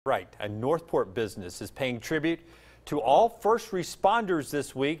Right, a Northport business is paying tribute to all first responders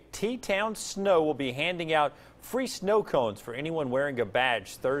this week. T-Town Snow will be handing out free snow cones for anyone wearing a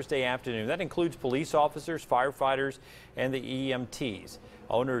badge Thursday afternoon. That includes police officers, firefighters, and the EMTs.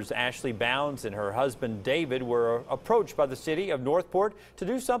 Owners Ashley Bounds and her husband David were approached by the city of Northport to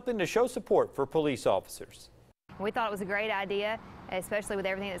do something to show support for police officers. We thought it was a great idea, especially with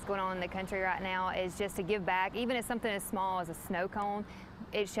everything that's going on in the country right now, is just to give back, even if something as small as a snow cone.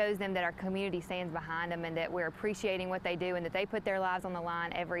 It shows them that our community stands behind them and that we're appreciating what they do and that they put their lives on the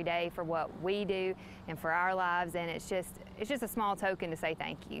line every day for what we do and for our lives, and it's just a small token to say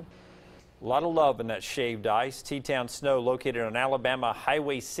thank you. A lot of love in that shaved ice. T-Town Snow located on Alabama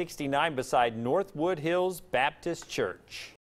Highway 69 beside Northwood Hills Baptist Church.